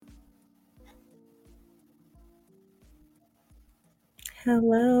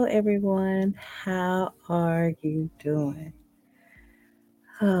Hello, everyone. How are you doing?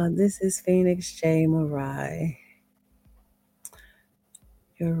 This is Phoenix J. Marai,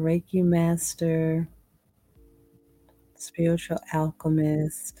 your Reiki master, spiritual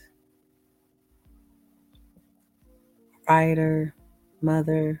alchemist, writer,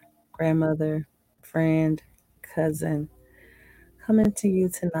 mother, grandmother, friend, cousin, coming to you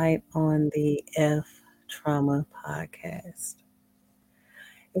tonight on the F Trauma Podcast.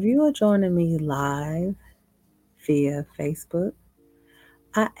 If you are joining me live via Facebook,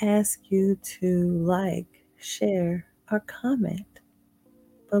 I ask you to like, share, or comment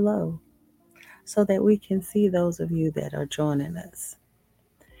below so that we can see those of you that are joining us.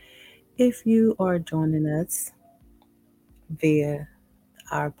 If you are joining us via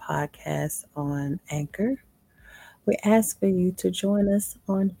our podcast on Anchor, we ask for you to join us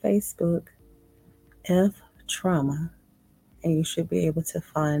on Facebook, F Trauma, and you should be able to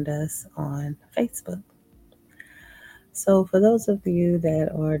find us on Facebook. So, for those of you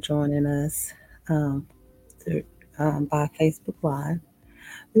that are joining us um, through, by Facebook Live,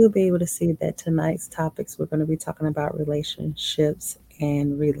 you'll be able to see that tonight's topics we're going to be talking about relationships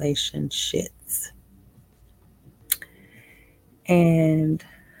and relationships. And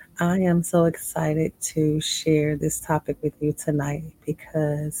I am so excited to share this topic with you tonight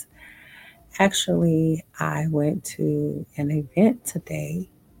because actually I went to an event today,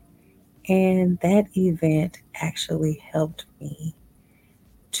 and that event actually helped me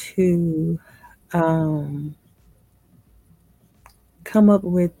to um, come up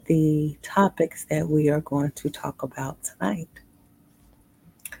with the topics that we are going to talk about tonight.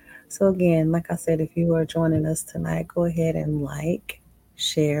 So, again, like I said, if you are joining us tonight, go ahead and like,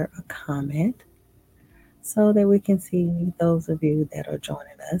 share, or comment so that we can see those of you that are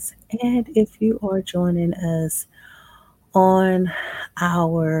joining us. And if you are joining us on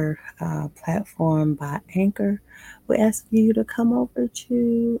our platform by Anchor, we ask you to come over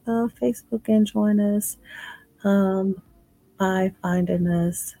to Facebook and join us um, by finding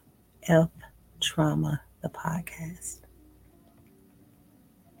us F Trauma, the podcast.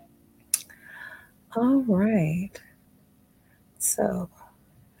 All right. So,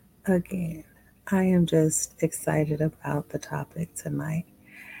 again, I am just excited about the topic tonight.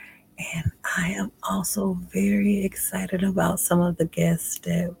 And I am also very excited about some of the guests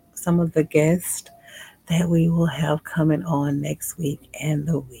that we will have coming on next week and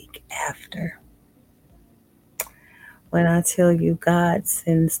the week after. When I tell you God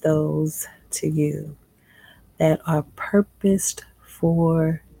sends those to you that are purposed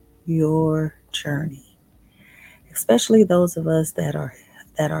for your journey, especially those of us that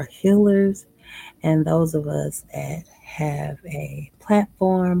are healers and those of us that have a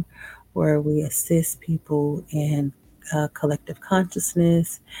platform where we assist people in collective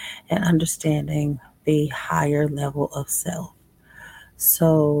consciousness and understanding the higher level of self.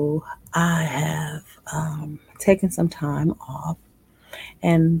 So I have taken some time off,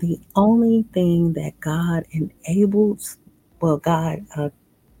 and the only thing that God enables, well, God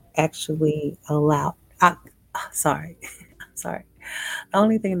actually allowed, sorry, sorry. The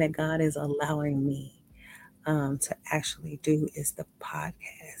only thing that God is allowing me to actually do is the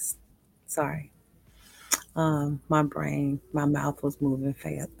podcast. Sorry. My mouth was moving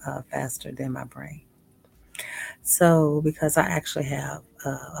faster than my brain. So, because I actually have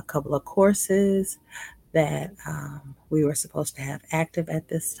a couple of courses that we were supposed to have active at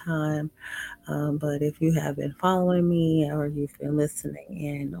this time. But if you have been following me or you've been listening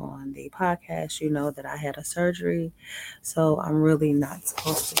in on the podcast, you know that I had a surgery. So I'm really not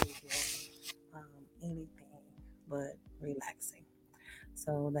supposed to be doing anything but relaxing.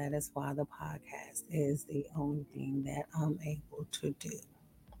 So that is why the podcast is the only thing that I'm able to do.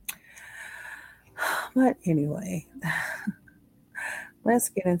 But anyway, let's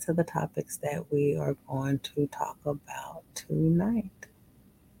get into the topics that we are going to talk about tonight.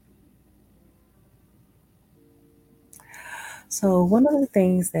 So, one of the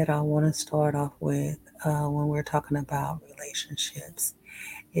things that I want to start off with when we're talking about relationships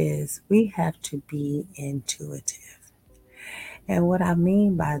is we have to be intuitive. And what I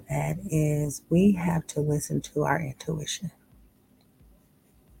mean by that is we have to listen to our intuition.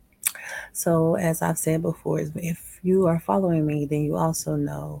 So, as I've said before, if you are following me, then you also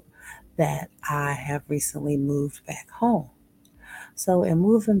know that I have recently moved back home. So, in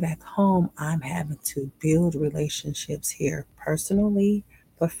moving back home, I'm having to build relationships here personally,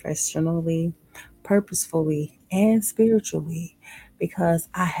 professionally, purposefully, and spiritually because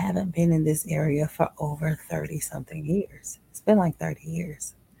I haven't been in this area for over 30 something years. It's been like 30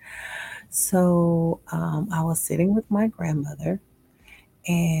 years. So, I was sitting with my grandmother,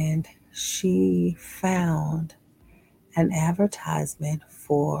 and she found an advertisement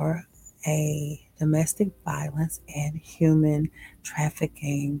for a domestic violence and human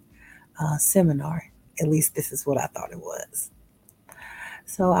trafficking seminar. At least this is what I thought it was.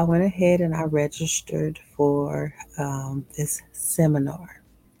 So I went ahead and I registered for this seminar.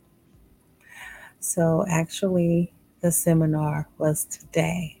 So actually, the seminar was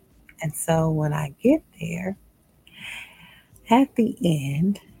today. And so when I get there, at the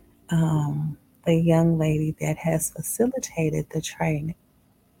end, the young lady that has facilitated the training,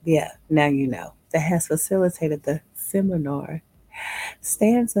 yeah, now you know, that has facilitated the seminar,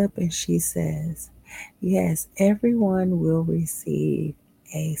 stands up and she says, yes, everyone will receive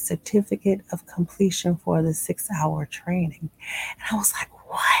a certificate of completion for the 6 hour training. And I was like,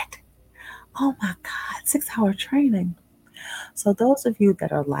 what? Oh my God, 6 hour training. So, those of you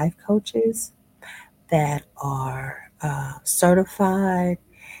that are life coaches, that are certified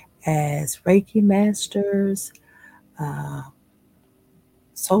as Reiki masters, uh,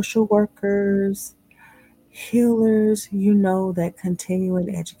 social workers, healers, you know that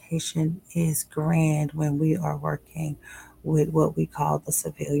continuing education is grand when we are working with what we call the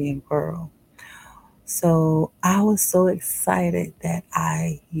civilian world. So I was so excited that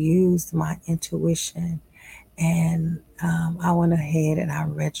I used my intuition and I went ahead and I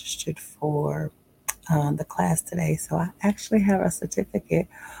registered for the class today. So I actually have a certificate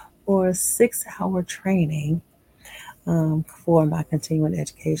for a 6 hour training for my continuing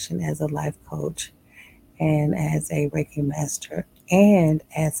education as a life coach and as a Reiki master and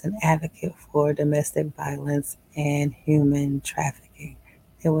as an advocate for domestic violence and human trafficking.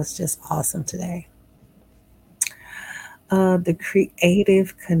 It was just awesome today. The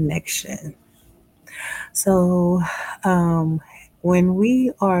creative connection. So, um, when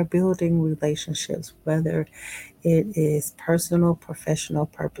we are building relationships, whether it is personal, professional,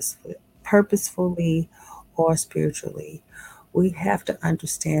 purposefully, or spiritually, we have to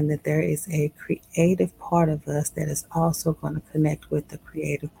understand that there is a creative part of us that is also going to connect with the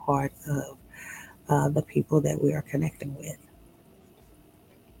creative part of the people that we are connecting with.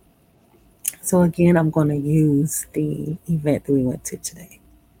 So, again, I'm going to use the event that we went to today.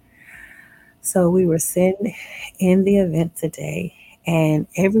 So, we were sitting in the event today, and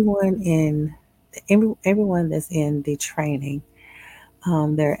everyone that's in the training,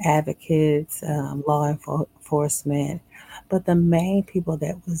 they're advocates, law enforcement, but the main people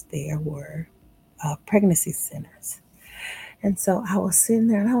that was there were pregnancy centers. And so I was sitting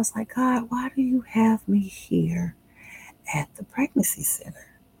there and I was like, God, why do you have me here at the pregnancy center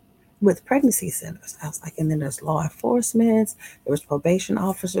with pregnancy centers? I was like, and then there's law enforcement, there was probation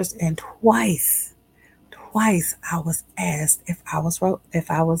officers, and twice I was asked if I was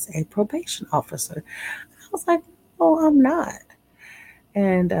a probation officer. I was like, oh, I'm not.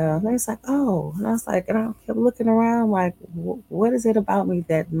 And they was like, oh, and I was like, and I kept looking around like, what is it about me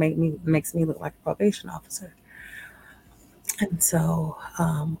that makes me look like a probation officer? And so,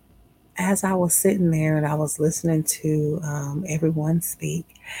 as I was sitting there and I was listening to everyone speak,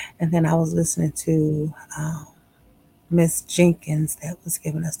 and then I was listening to Miss Jenkins that was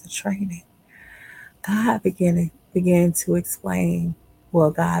giving us the training, God began to explain. Well,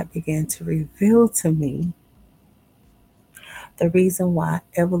 God began to reveal to me the reason why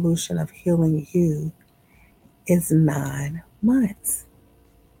Evolution of Healing You is 9 months.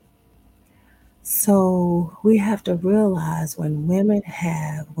 So we have to realize when women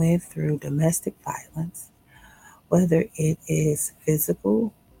have went through domestic violence, whether it is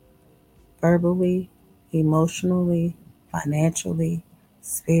physical, verbally, emotionally, financially,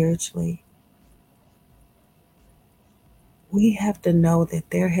 spiritually, we have to know that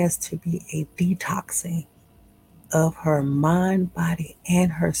there has to be a detoxing of her mind, body,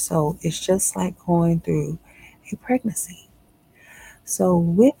 and her soul. It's just like going through a pregnancy. So,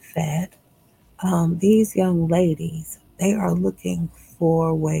 with that, these young ladies, they are looking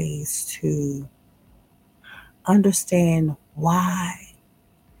for ways to understand why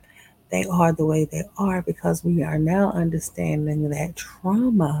they are the way they are because we are now understanding that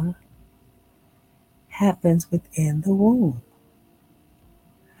trauma happens within the womb.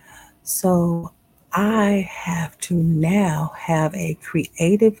 So I have to now have a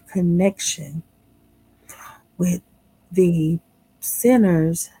creative connection with the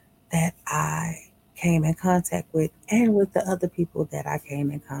sinners that I came in contact with and with the other people that I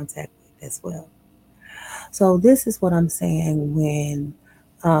came in contact with as well. So this is what I'm saying when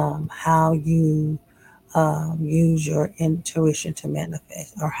how you use your intuition to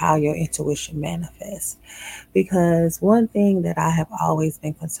manifest, or how your intuition manifests. Because one thing that I have always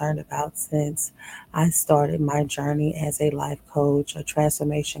been concerned about since I started my journey as a life coach, a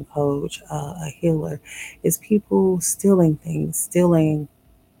transformation coach, a healer, is people stealing things, stealing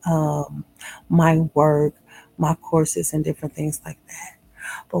um, my work, my courses, and different things like that.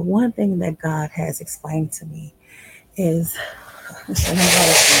 But one thing that God has explained to me is, and I'm going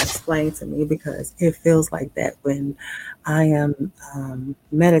to explain to me because it feels like that when I am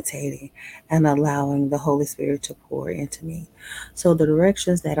meditating and allowing the Holy Spirit to pour into me. So, the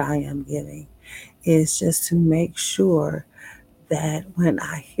directions that I am giving is just to make sure that when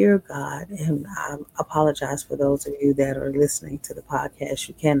I hear God, and I apologize for those of you that are listening to the podcast,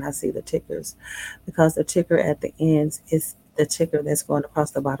 you cannot see the tickers because the ticker at the end is the ticker that's going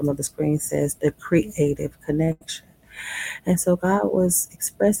across the bottom of the screen says the creative connection. And so God was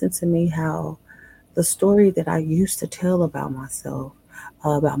expressing to me how the story that I used to tell about myself,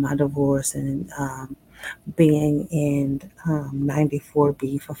 about my divorce and being in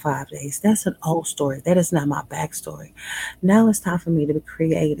 94B for 5 days, that's an old story. That is not my backstory. Now it's time for me to be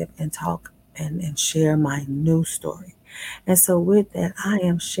creative and talk and share my new story. And so, with that, I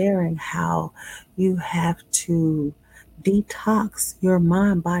am sharing how you have to detox your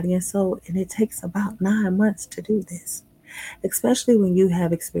mind, body, and soul. And it takes about 9 months to do this, especially when you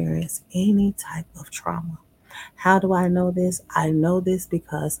have experienced any type of trauma. How do I know this? I know this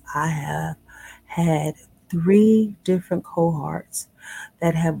because I have had 3 different cohorts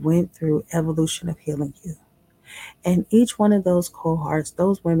that have went through Evolution of Healing You. And each one of those cohorts,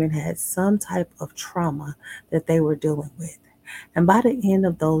 those women had some type of trauma that they were dealing with. And by the end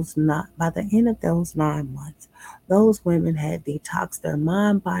of those 9 months, those women had detoxed their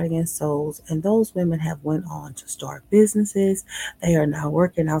mind, body, and souls. And those women have went on to start businesses. They are now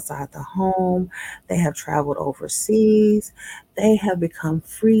working outside the home. They have traveled overseas. They have become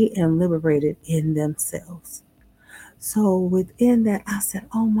free and liberated in themselves. So within that, I said,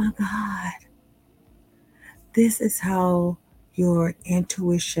 oh my God, this is how your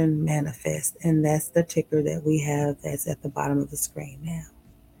intuition manifests. And that's the ticker that we have that's at the bottom of the screen now.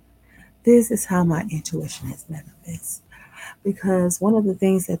 This is how my intuition has manifested. Because one of the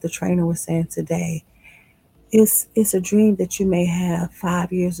things that the trainer was saying today is it's a dream that you may have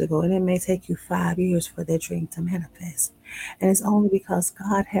 5 years ago, and it may take you 5 years for that dream to manifest. And it's only because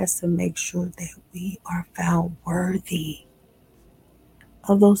God has to make sure that we are found worthy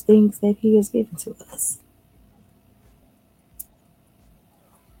of those things that He has given to us.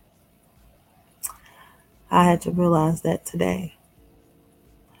 I had to realize that today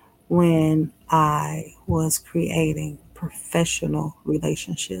when I was creating professional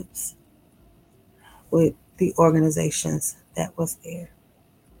relationships with the organizations that was there.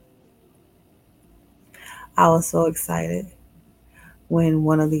 I was so excited when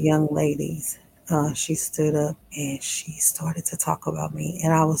one of the young ladies, she stood up and she started to talk about me,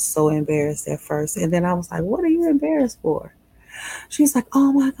 and I was so embarrassed at first. And then I was like, "What are you embarrassed for?" She's like,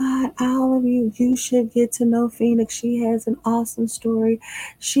 "Oh my God, all of you, you should get to know Phoenix. She has an awesome story.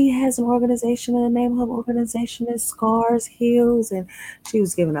 She has an organization, and the name of her organization is Scars Heals." And she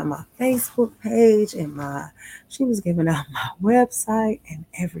was giving out my Facebook page and she was giving out my website and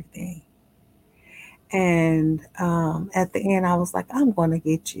everything. And at the end, I was like, "I'm going to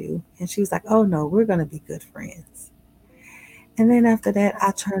get you." And she was like, "Oh no, we're going to be good friends." And then after that,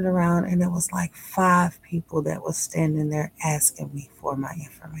 I turned around and it was like 5 people that was standing there asking me for my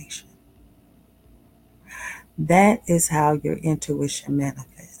information. That is how your intuition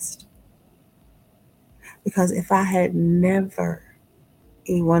manifests. Because if I had never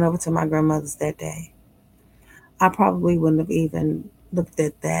went over to my grandmother's that day, I probably wouldn't have even looked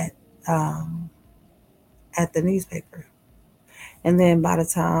at that um, at the newspaper. And then by the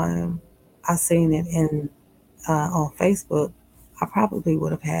time I seen it in on Facebook, I probably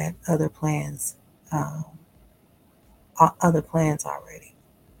would have had um, other plans already.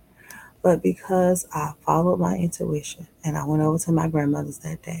 But because I followed my intuition and I went over to my grandmother's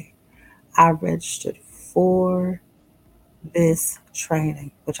that day, I registered for this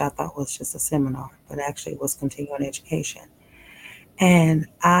training, which I thought was just a seminar, but actually was continuing education. And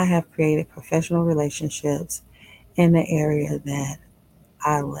I have created professional relationships in the area that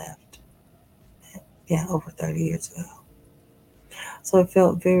I left, yeah, over 30 years ago. So it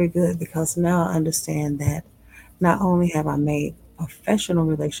felt very good because now I understand that not only have I made professional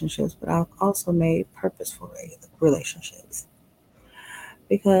relationships, but I've also made purposeful relationships.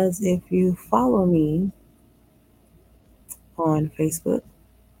 Because if you follow me on Facebook,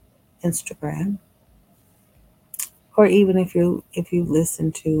 Instagram, or even if you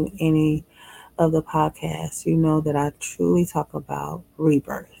listen to any of the podcast, you know that I truly talk about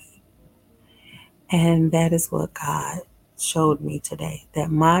rebirth. And that is what God showed me today, that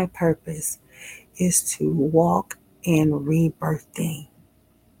my purpose is to walk in rebirthing.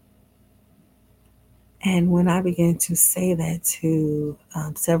 And when I began to say that to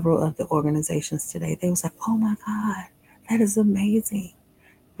several of the organizations today, they was like, "Oh my God, that is amazing,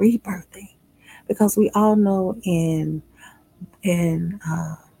 rebirthing," because we all know in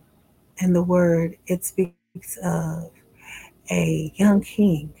uh, in the word it speaks of a young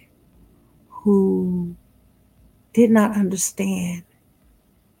king who did not understand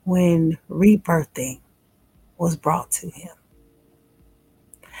when rebirthing was brought to him,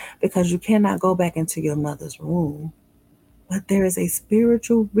 because you cannot go back into your mother's womb, but there is a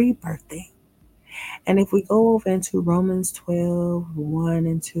spiritual rebirthing. And if we go over into Romans 12, 1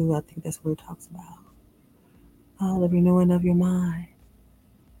 and 2, I think that's where it talks about the renewing of your mind.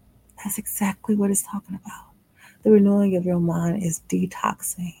 That's exactly what it's talking about. The renewing of your mind is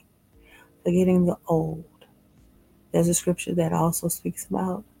detoxing, forgetting the old. There's a scripture that also speaks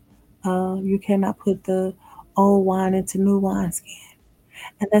about you cannot put the old wine into new wineskin.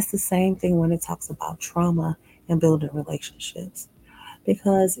 And that's the same thing when it talks about trauma and building relationships.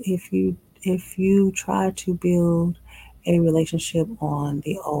 Because if you try to build a relationship on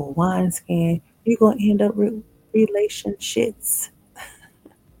the old wineskin, you're gonna end up with relationships,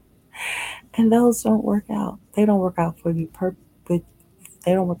 and those don't work out. They don't work out for you. But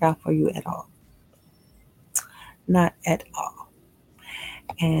they don't work out for you at all. Not at all.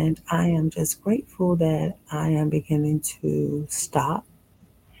 And I am just grateful that I am beginning to stop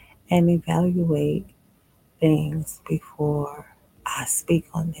and evaluate things before I speak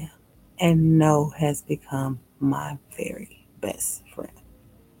on them. And no has become my very best friend.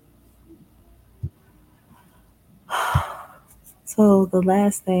 So, the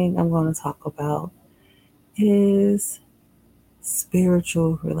last thing I'm going to talk about is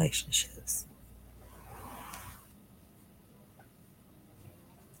spiritual relationships.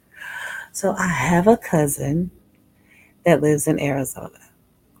 So, I have a cousin that lives in Arizona,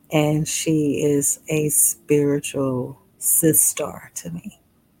 and she is a spiritual sister to me.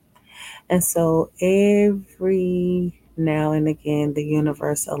 And so, every now and again, the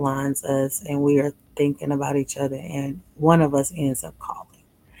universe aligns us, and we are thinking about each other, and one of us ends up calling.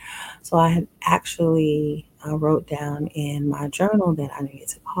 So I had actually wrote down in my journal that I needed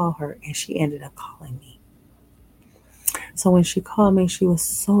to call her, and she ended up calling me. So when she called me, she was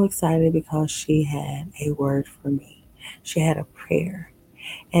so excited because she had a word for me. She had a prayer.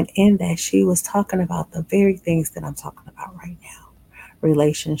 And in that, she was talking about the very things that I'm talking about right now.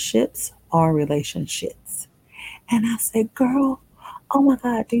 Relationships are relationships. And I said, "Girl, oh my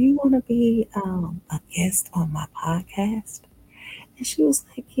God, do you want to be a guest on my podcast?" And she was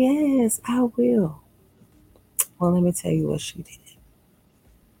like, "Yes, I will." Well, let me tell you what she did.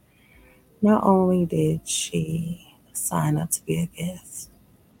 Not only did she sign up to be a guest,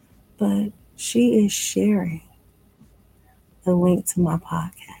 but she is sharing the link to my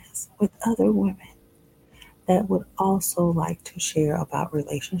podcast with other women that would also like to share about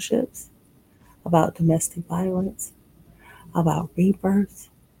relationships, about domestic violence, about rebirth,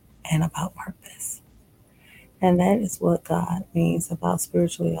 and about purpose. And that is what God means about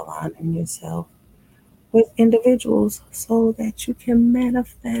spiritually aligning yourself with individuals so that you can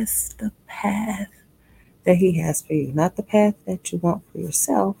manifest the path that He has for you. Not the path that you want for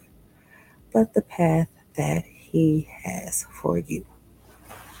yourself, but the path that He has for you.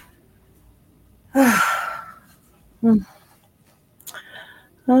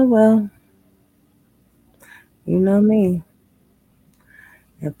 Oh, well, you know me.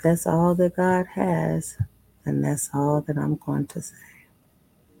 If that's all that God has, then that's all that I'm going to say.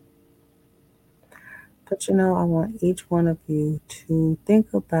 But I want each one of you to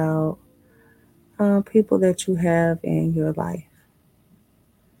think about people that you have in your life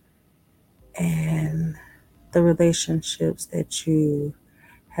and the relationships that you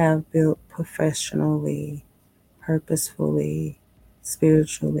have built professionally, purposefully,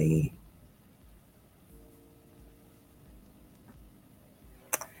 spiritually.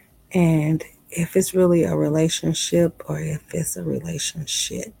 And if it's really a relationship or if it's a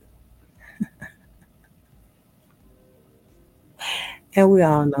relationship. And we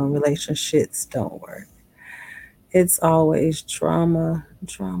all know relationships don't work. It's always drama,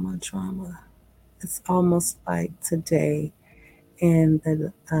 drama, drama. It's almost like today in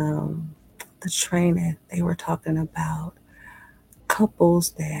the training they were talking about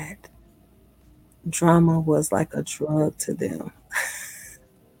couples that drama was like a drug to them.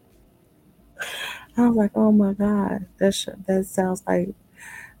 I was like, oh my God, that sounds like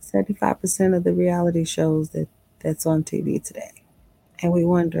 75% of the reality shows that's on TV today. And we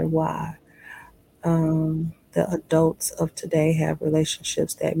wonder why the adults of today have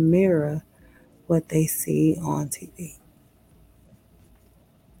relationships that mirror what they see on TV.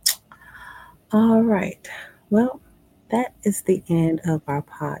 All right. Well, that is the end of our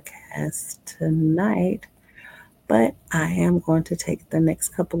podcast tonight. But I am going to take the next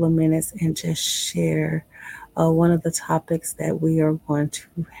couple of minutes and just share one of the topics that we are going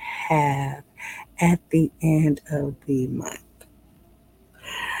to have at the end of the month.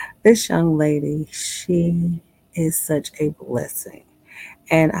 This young lady, she is such a blessing.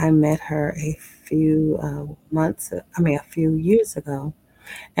 And I met her a few a few years ago.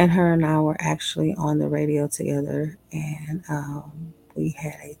 And her and I were actually on the radio together. And we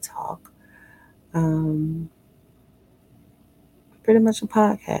had a talk. Um, Pretty much a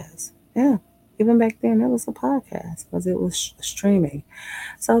podcast. Yeah. Even back then, it was a podcast because it was streaming.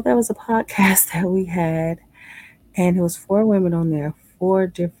 So there was a podcast that we had, and it was four women on there, four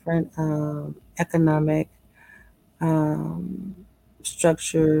different economic um,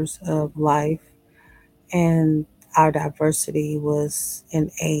 structures of life, and our diversity was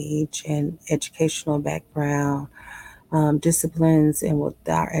in age and educational background, disciplines, and with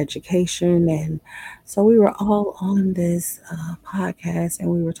our education. And so we were all on this podcast, and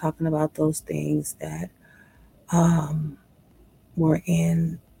we were talking about those things that um, were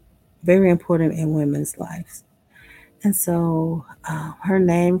in very important in women's lives. And so her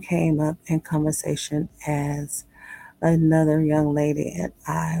name came up in conversation as another young lady and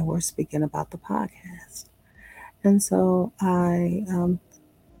I were speaking about the podcast. And so I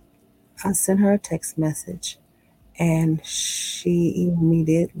sent her a text message, and she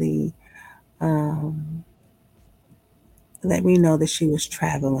immediately um, let me know that she was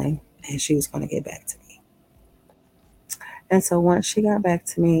traveling and she was going to get back to me. And so once she got back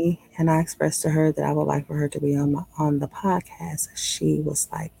to me and I expressed to her that I would like for her to be on the podcast, she was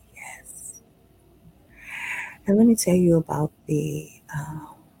like, yes. And let me tell you about the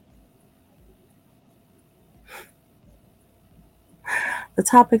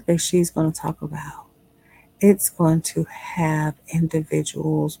topic that she's going to talk about. It's going to have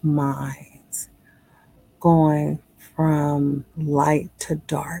individuals' minds going from light to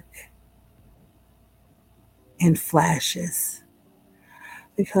dark in flashes.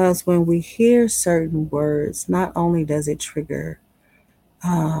 Because when we hear certain words, not only does it trigger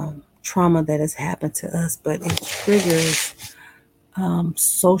trauma that has happened to us, but it triggers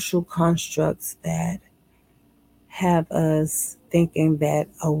social constructs that have us thinking that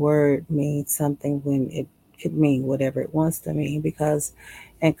a word means something when it could mean whatever it wants to mean. Because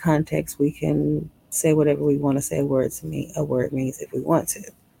in context, we can say whatever we want to say. A word means if we want to.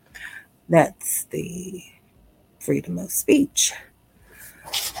 That's the freedom of speech.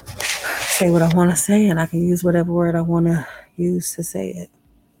 Say what I want to say, and I can use whatever word I want to use to say it.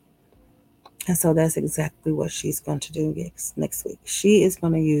 And so that's exactly what she's going to do next week. She is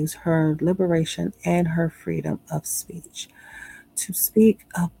going to use her liberation and her freedom of speech to speak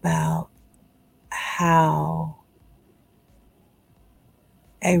about how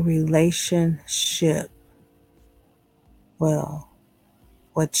a relationship, well,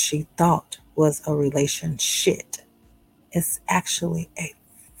 what she thought was a relationship, is actually a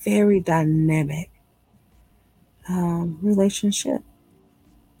very dynamic relationship.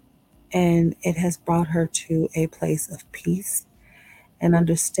 And it has brought her to a place of peace and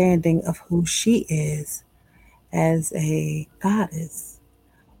understanding of who she is as a goddess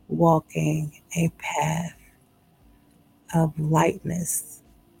walking a path of lightness.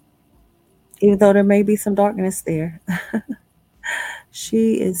 Even though there may be some darkness there,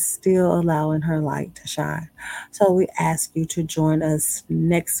 she is still allowing her light to shine. So we ask you to join us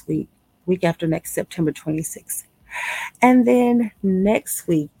next week, week after next, September 26th. And then next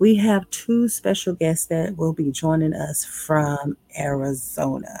week, we have two special guests that will be joining us from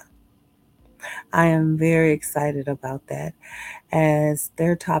Arizona. I am very excited about that, as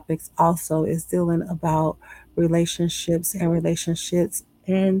their topics also is dealing about relationships,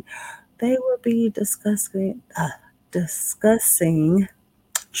 and they will be discussing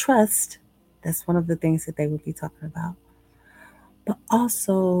trust. That's one of the things that they will be talking about, but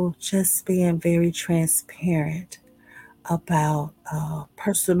also just being very transparent about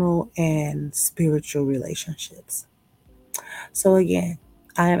personal and spiritual relationships. So, again,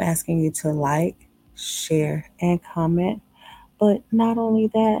 I am asking you to like, share, and comment. But not only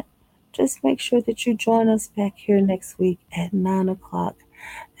that, just make sure that you join us back here next week at 9 o'clock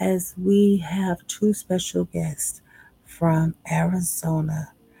as we have two special guests from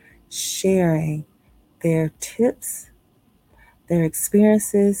Arizona sharing their tips, their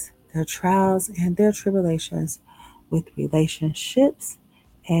experiences, their trials, and their tribulations with relationships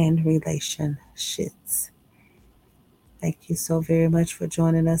and relationships. Thank you so very much for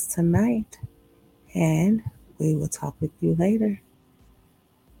joining us tonight, and we will talk with you later.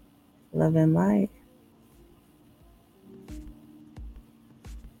 Love and light.